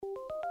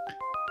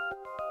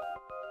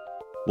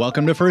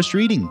Welcome to First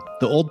Reading,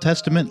 the Old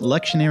Testament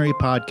Lectionary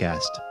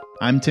Podcast.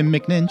 I'm Tim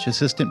McNinch,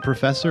 Assistant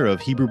Professor of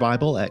Hebrew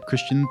Bible at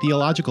Christian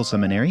Theological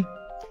Seminary.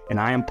 And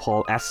I am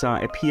Paul Essa,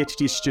 a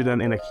PhD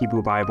student in the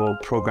Hebrew Bible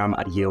program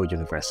at Yale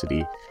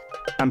University.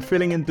 I'm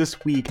filling in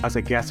this week as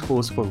a guest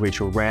host for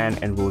Rachel Wren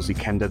and Rosie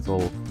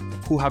Kendall,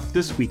 who have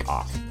this week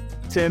off.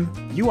 Tim,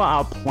 you are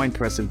our point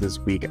person this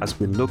week as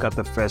we look at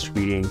the first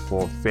reading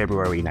for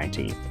February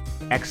 19th,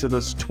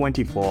 Exodus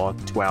 24,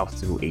 12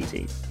 through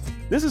 18.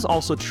 This is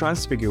also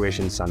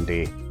Transfiguration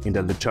Sunday in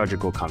the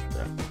liturgical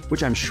calendar,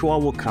 which I'm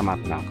sure will come up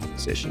in our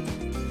conversation.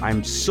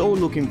 I'm so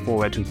looking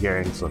forward to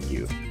hearing from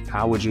you.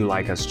 How would you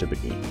like us to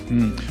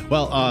begin?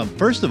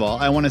 First of all,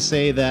 I want to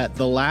say that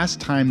the last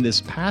time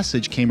this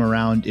passage came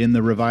around in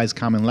the Revised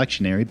Common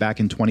Lectionary back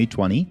in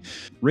 2020,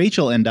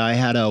 Rachel and I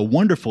had a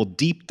wonderful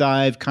deep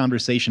dive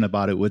conversation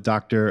about it with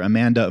Dr.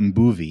 Amanda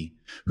Mbuvi,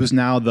 who's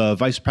now the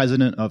Vice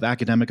President of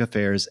Academic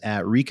Affairs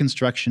at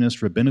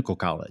Reconstructionist Rabbinical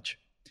College.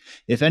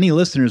 If any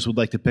listeners would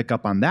like to pick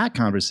up on that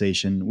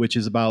conversation, which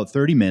is about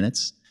 30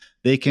 minutes,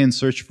 they can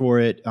search for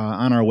it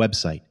on our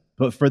website.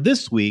 But for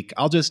this week,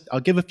 I'll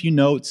give a few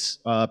notes,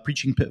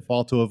 preaching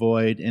pitfall to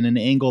avoid, and an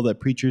angle that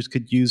preachers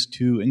could use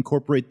to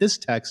incorporate this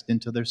text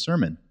into their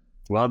sermon.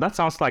 Well, that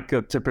sounds like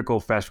a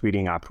typical fast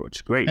reading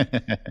approach. Great.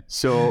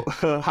 So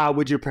how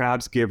would you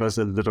perhaps give us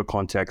a little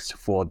context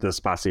for this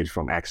passage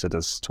from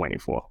Exodus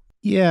 24?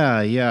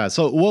 Yeah.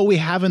 So what we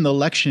have in the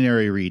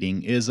lectionary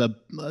reading is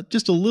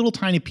just a little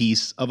tiny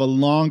piece of a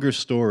longer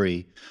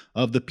story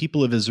of the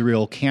people of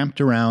Israel camped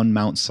around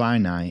Mount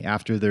Sinai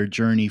after their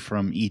journey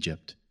from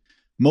Egypt.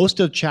 Most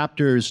of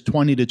chapters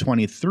 20 to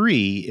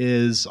 23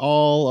 is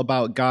all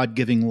about God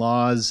giving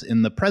laws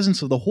in the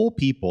presence of the whole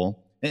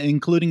people,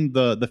 including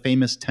the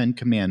famous 10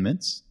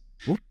 Commandments.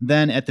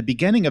 Then at the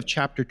beginning of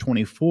chapter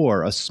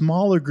 24, a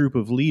smaller group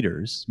of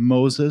leaders,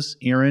 Moses,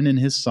 Aaron and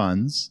his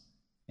sons,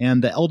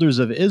 and the elders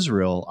of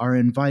Israel are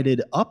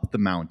invited up the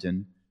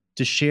mountain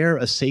to share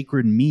a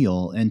sacred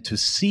meal and to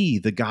see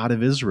the God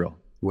of Israel.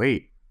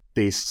 Wait,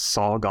 they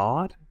saw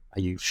God? Are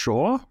you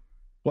sure?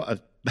 Well,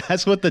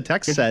 that's what the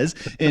text says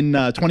in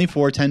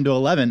 24, 10 to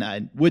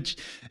 11, which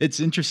it's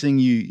interesting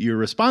you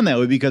respond that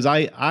way because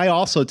I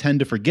also tend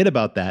to forget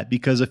about that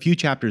because a few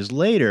chapters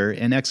later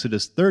in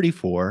Exodus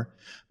 34,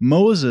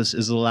 Moses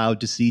is allowed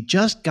to see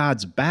just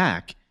God's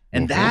back,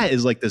 and that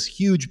is like this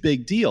huge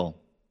big deal.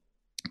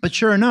 But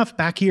sure enough,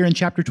 back here in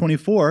chapter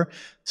 24,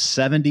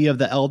 70 of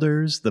the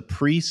elders, the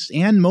priests,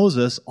 and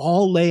Moses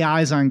all lay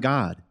eyes on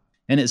God.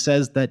 And it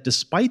says that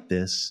despite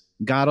this,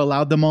 God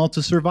allowed them all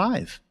to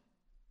survive.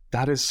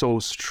 That is so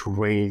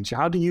strange.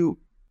 What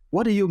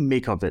do you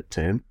make of it,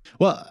 Tim?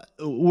 Well,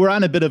 we're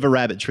on a bit of a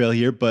rabbit trail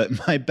here, but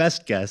my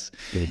best guess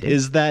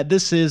is that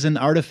this is an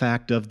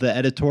artifact of the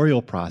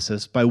editorial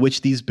process by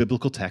which these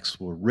biblical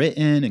texts were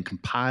written and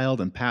compiled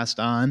and passed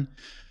on.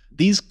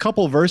 These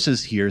couple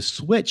verses here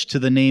switch to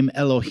the name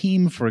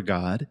Elohim for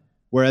God,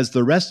 whereas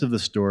the rest of the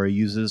story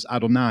uses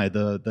Adonai,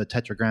 the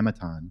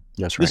tetragrammaton.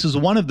 That's right. This is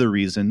one of the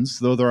reasons,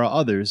 though there are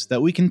others,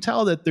 that we can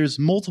tell that there's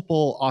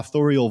multiple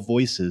authorial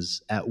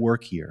voices at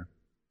work here.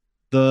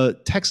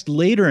 The text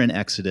later in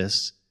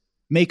Exodus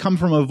may come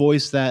from a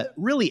voice that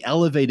really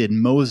elevated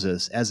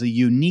Moses as a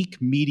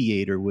unique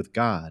mediator with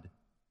God.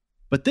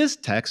 But this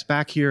text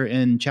back here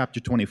in chapter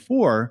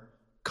 24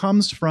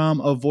 comes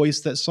from a voice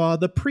that saw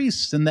the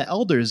priests and the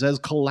elders as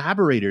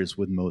collaborators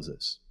with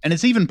Moses. And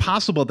it's even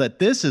possible that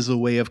this is a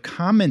way of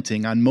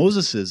commenting on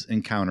Moses'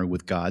 encounter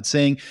with God,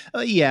 saying,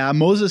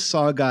 Moses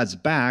saw God's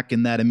back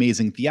in that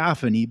amazing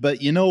theophany,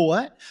 but you know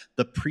what?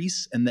 The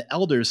priests and the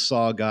elders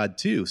saw God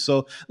too.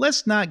 So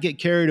let's not get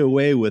carried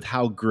away with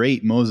how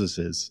great Moses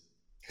is.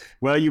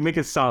 Well, you make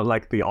it sound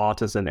like the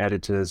authors and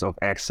editors of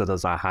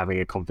Exodus are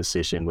having a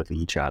conversation with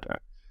each other.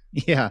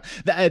 Yeah,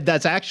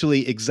 that's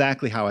actually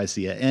exactly how I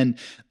see it. And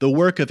the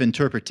work of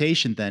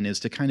interpretation then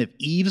is to kind of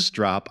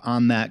eavesdrop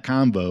on that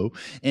combo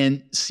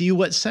and see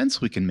what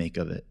sense we can make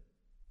of it.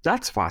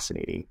 That's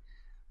fascinating.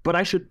 But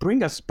I should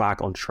bring us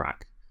back on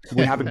track.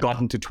 We haven't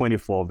gotten to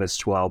 24 verse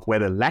 12 where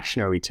the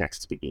lectionary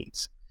text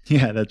begins.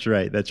 Yeah, that's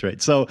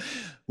right. So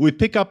we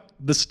pick up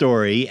the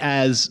story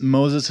as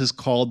Moses is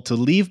called to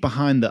leave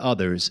behind the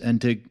others and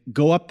to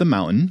go up the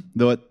mountain,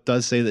 though it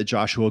does say that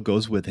Joshua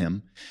goes with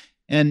him.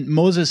 And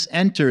Moses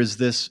enters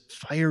this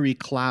fiery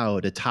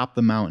cloud atop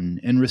the mountain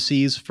and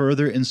receives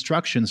further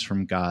instructions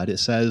from God, it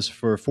says,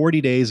 for 40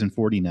 days and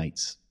 40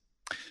 nights.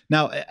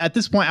 Now, at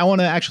this point, I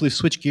want to actually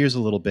switch gears a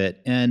little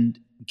bit and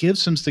give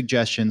some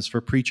suggestions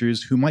for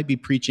preachers who might be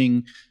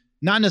preaching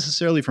not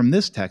necessarily from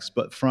this text,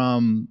 but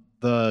from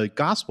the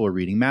gospel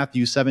reading,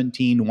 Matthew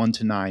 17,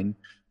 1-9,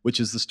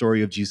 which is the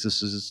story of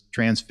Jesus'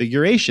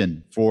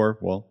 transfiguration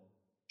for,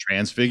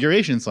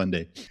 Transfiguration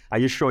Sunday. Are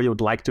you sure you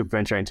would like to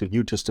venture into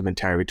New Testament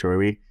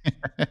territory?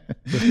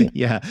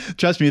 Yeah,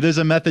 trust me, there's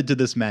a method to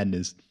this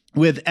madness.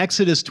 With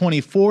Exodus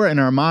 24 in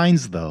our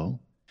minds,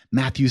 though,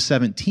 Matthew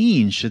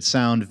 17 should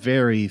sound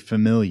very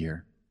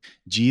familiar.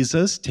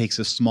 Jesus takes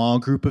a small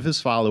group of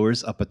his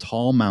followers up a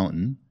tall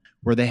mountain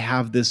where they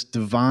have this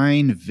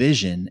divine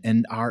vision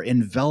and are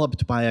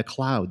enveloped by a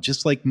cloud,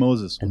 just like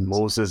Moses was. And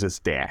Moses is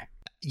there.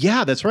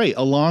 Yeah, that's right.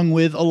 Along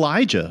with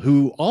Elijah,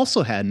 who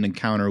also had an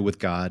encounter with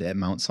God at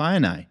Mount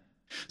Sinai.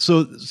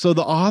 So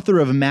the author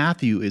of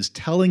Matthew is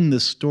telling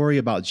this story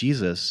about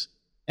Jesus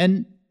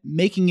and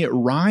making it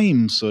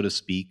rhyme, so to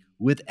speak,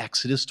 with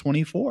Exodus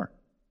 24.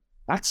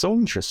 That's so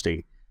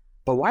interesting.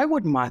 But why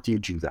would Matthew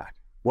do that?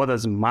 What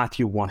does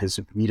Matthew want his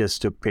readers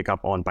to pick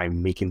up on by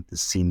making the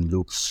scene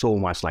look so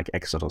much like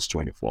Exodus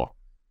 24?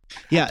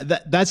 Yeah,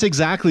 that's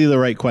exactly the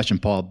right question,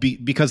 Paul,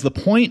 because the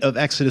point of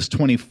Exodus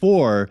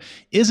 24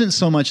 isn't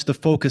so much the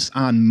focus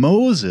on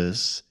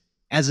Moses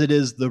as it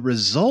is the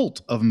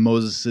result of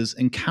Moses'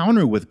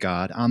 encounter with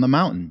God on the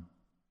mountain.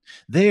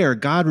 There,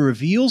 God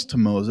reveals to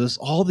Moses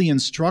all the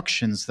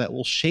instructions that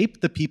will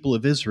shape the people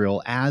of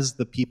Israel as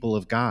the people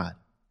of God.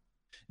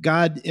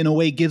 God, in a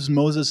way, gives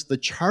Moses the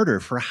charter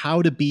for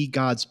how to be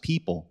God's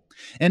people.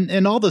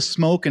 And all the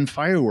smoke and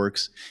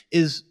fireworks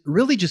is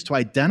really just to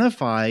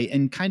identify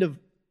and kind of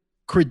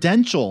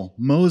credential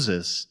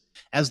Moses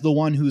as the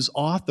one who's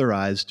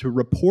authorized to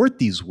report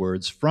these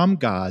words from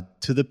God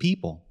to the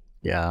people.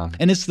 Yeah.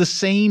 And it's the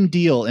same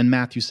deal in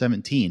Matthew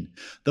 17.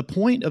 The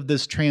point of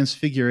this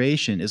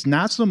transfiguration is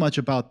not so much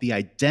about the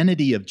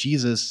identity of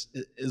Jesus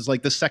as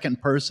like the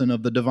second person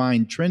of the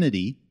divine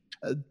Trinity,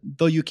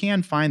 though you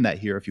can find that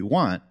here if you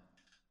want.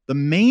 The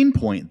main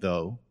point,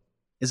 though,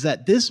 is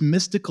that this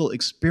mystical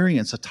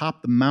experience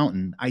atop the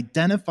mountain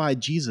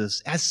identified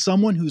Jesus as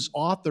someone who's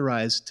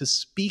authorized to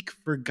speak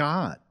for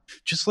God,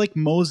 just like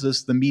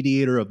Moses, the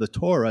mediator of the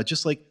Torah,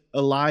 just like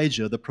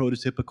Elijah, the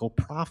prototypical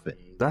prophet.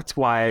 That's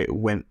why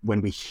when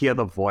we hear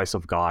the voice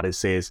of God, it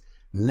says,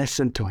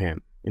 listen to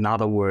him. In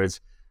other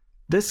words,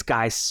 this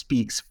guy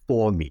speaks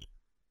for me.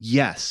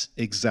 Yes,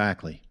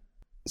 exactly.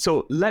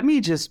 So let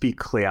me just be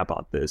clear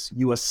about this.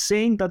 You are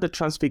saying that the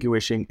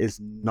Transfiguration is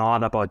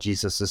not about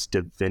Jesus'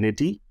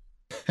 divinity?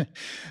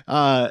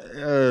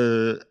 I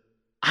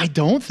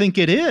don't think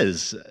it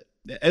is.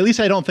 At least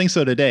I don't think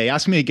so today.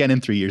 Ask me again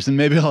in 3 years, and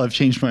maybe I'll have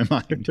changed my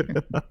mind.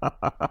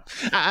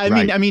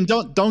 I mean,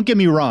 don't get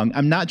me wrong.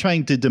 I'm not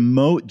trying to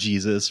demote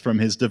Jesus from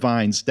his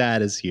divine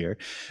status here.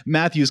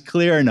 Matthew's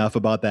clear enough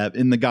about that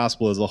in the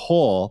gospel as a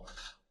whole.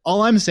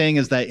 All I'm saying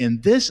is that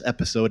in this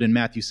episode, in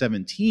Matthew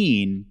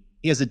 17,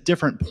 he has a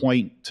different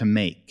point to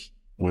make.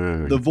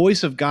 The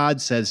voice of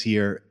God says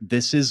here,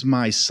 "This is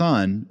my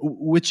son,"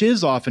 which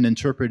is often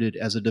interpreted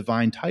as a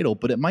divine title,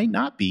 but it might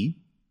not be.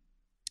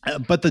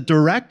 But the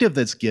directive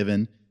that's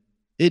given,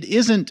 it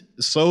isn't,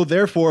 "So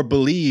therefore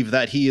believe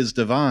that he is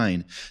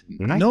divine."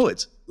 Right. No,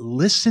 it's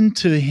listen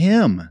to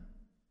him.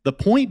 The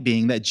point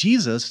being that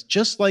Jesus,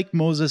 just like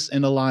Moses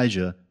and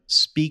Elijah,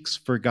 speaks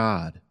for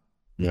God.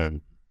 Yeah.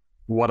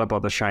 What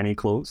about the shiny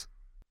clothes?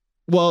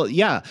 Well,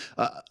 yeah,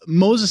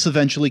 Moses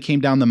eventually came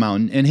down the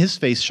mountain and his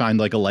face shined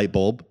like a light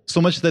bulb, so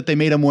much that they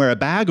made him wear a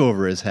bag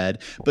over his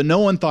head, but no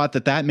one thought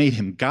that that made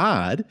him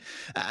God.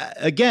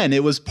 Again,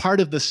 it was part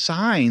of the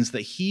signs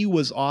that he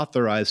was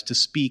authorized to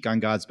speak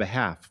on God's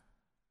behalf.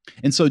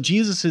 And so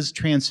Jesus'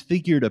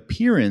 transfigured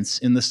appearance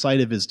in the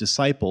sight of his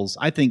disciples,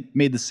 I think,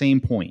 made the same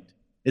point.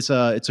 It's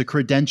a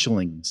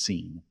credentialing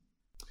scene.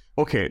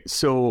 Okay,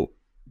 so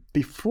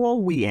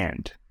before we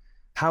end,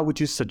 how would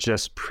you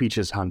suggest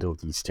preachers handle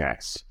these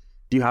texts?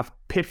 Do you have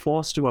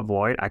pitfalls to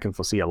avoid? I can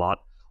foresee a lot.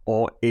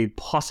 Or a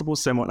possible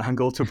sermon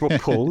angle to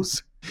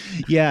propose?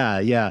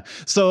 Yeah.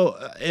 So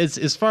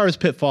as far as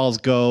pitfalls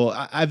go,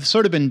 I've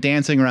sort of been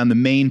dancing around the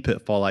main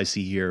pitfall I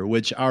see here,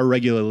 which our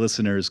regular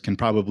listeners can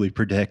probably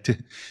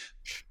predict.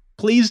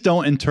 Please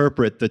don't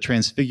interpret the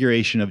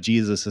transfiguration of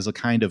Jesus as a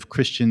kind of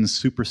Christian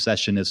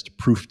supersessionist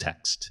proof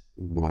text.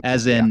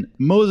 As in,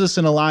 Moses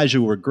and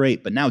Elijah were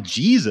great, but now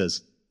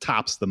Jesus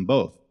tops them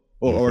both.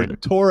 Or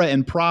Torah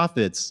and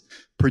prophets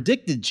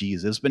predicted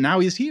Jesus, but now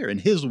he's here,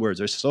 and his words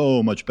are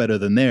so much better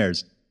than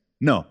theirs.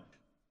 No,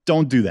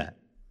 don't do that.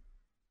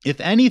 If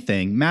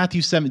anything,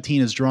 Matthew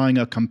 17 is drawing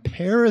a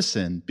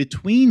comparison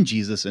between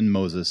Jesus and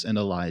Moses and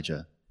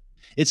Elijah.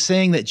 It's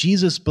saying that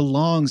Jesus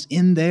belongs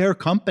in their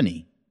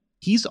company.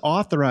 He's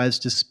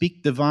authorized to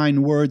speak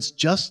divine words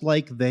just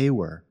like they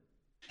were.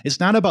 It's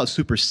not about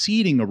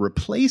superseding or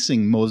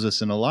replacing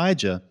Moses and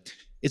Elijah.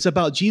 It's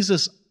about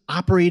Jesus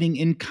operating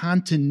in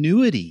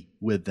continuity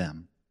with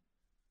them.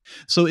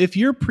 So if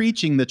you're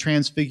preaching the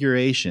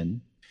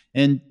Transfiguration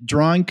and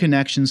drawing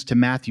connections to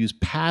Matthew's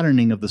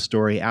patterning of the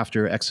story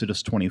after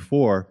Exodus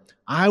 24,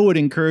 I would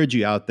encourage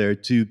you out there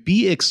to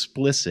be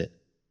explicit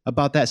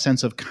about that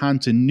sense of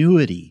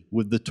continuity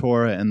with the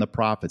Torah and the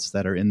prophets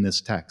that are in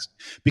this text.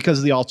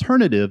 Because the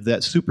alternative,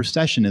 that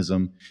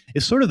supersessionism,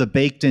 is sort of the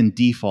baked-in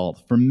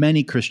default for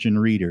many Christian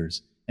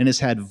readers and has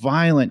had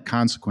violent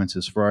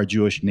consequences for our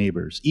Jewish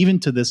neighbors, even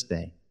to this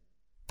day.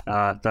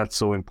 That's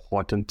so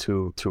important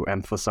to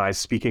emphasize.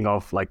 Speaking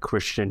of like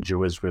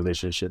Christian-Jewish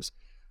relationships,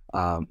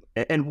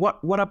 and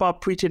what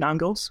about preaching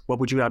angles? What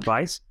would you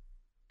advise?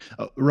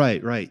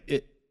 Right.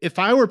 If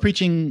I were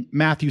preaching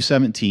Matthew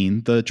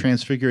 17, the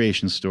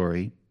Transfiguration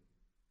story,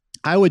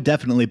 I would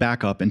definitely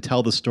back up and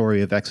tell the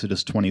story of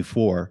Exodus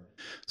 24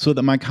 so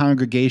that my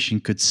congregation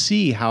could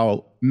see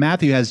how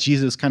Matthew has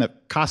Jesus kind of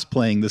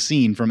cosplaying the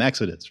scene from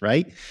Exodus,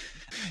 right?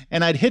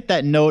 And I'd hit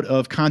that note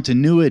of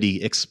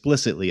continuity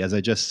explicitly, as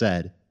I just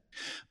said.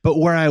 But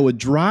where I would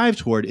drive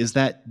toward is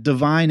that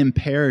divine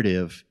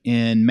imperative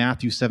in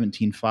Matthew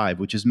 17:5,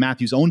 which is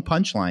Matthew's own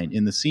punchline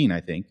in the scene,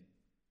 I think.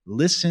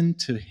 Listen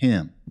to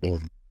him.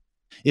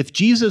 If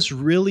Jesus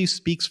really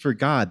speaks for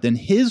God, then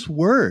his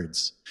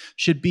words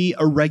should be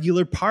a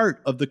regular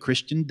part of the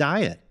Christian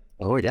diet.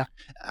 Oh, yeah.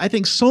 I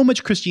think so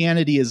much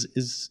Christianity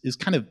is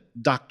kind of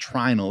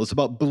doctrinal. It's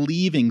about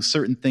believing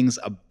certain things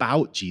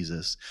about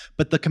Jesus.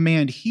 But the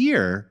command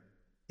here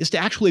is to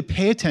actually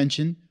pay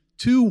attention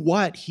to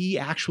what he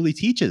actually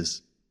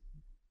teaches.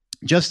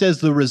 Just as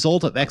the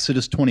result of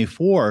Exodus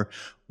 24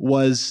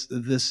 was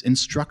this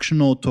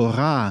instructional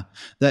Torah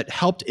that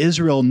helped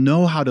Israel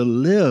know how to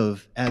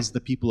live as the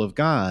people of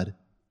God,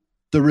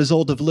 the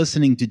result of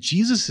listening to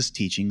Jesus'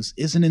 teachings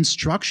is an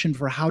instruction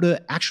for how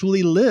to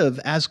actually live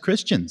as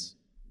Christians.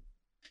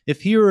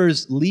 If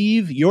hearers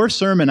leave your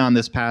sermon on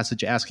this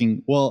passage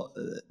asking, well,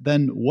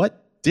 then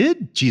what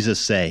did Jesus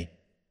say?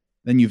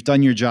 Then you've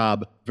done your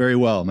job very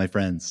well, my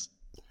friends.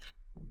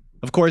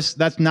 Of course,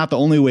 that's not the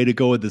only way to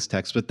go with this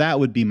text, but that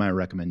would be my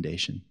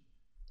recommendation.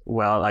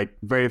 Well, like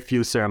very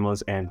few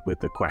sermons end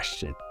with a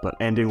question, but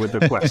ending with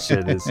a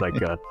question is like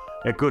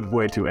a good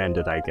way to end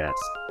it, I guess.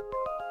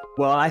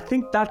 Well, I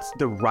think that's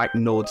the right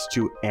notes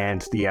to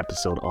end the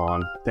episode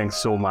on. Thanks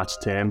so much,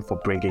 Tim, for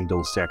bringing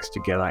those texts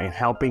together and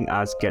helping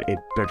us get a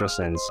better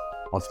sense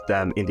of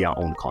them in their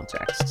own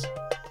context.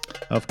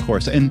 Of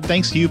course. And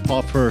thanks to you,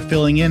 Paul, for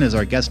filling in as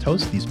our guest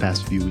host these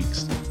past few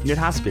weeks. It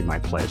has been my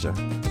pleasure.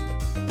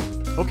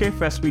 Okay,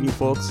 Fast Reading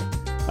folks,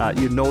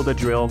 you know the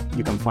drill.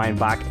 You can find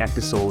back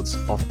episodes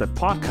of the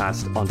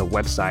podcast on the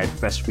website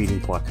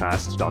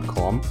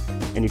fastreadingpodcast.com,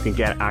 and you can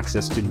get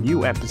access to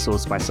new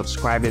episodes by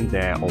subscribing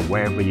there or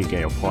wherever you get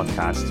your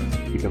podcast.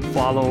 You can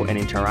follow and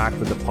interact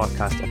with the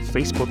podcast on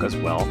Facebook as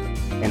well,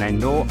 and I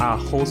know our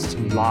hosts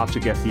love to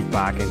get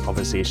feedback and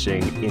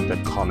conversation in the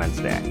comments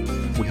there.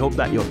 We hope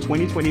that your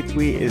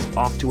 2023 is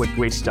off to a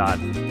great start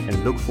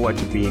and look forward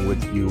to being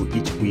with you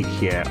each week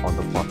here on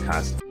the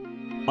podcast.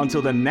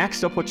 Until the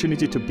next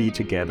opportunity to be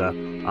together,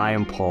 I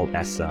am Paul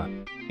Essa.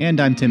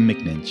 And I'm Tim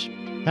McNinch.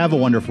 Have a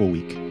wonderful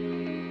week.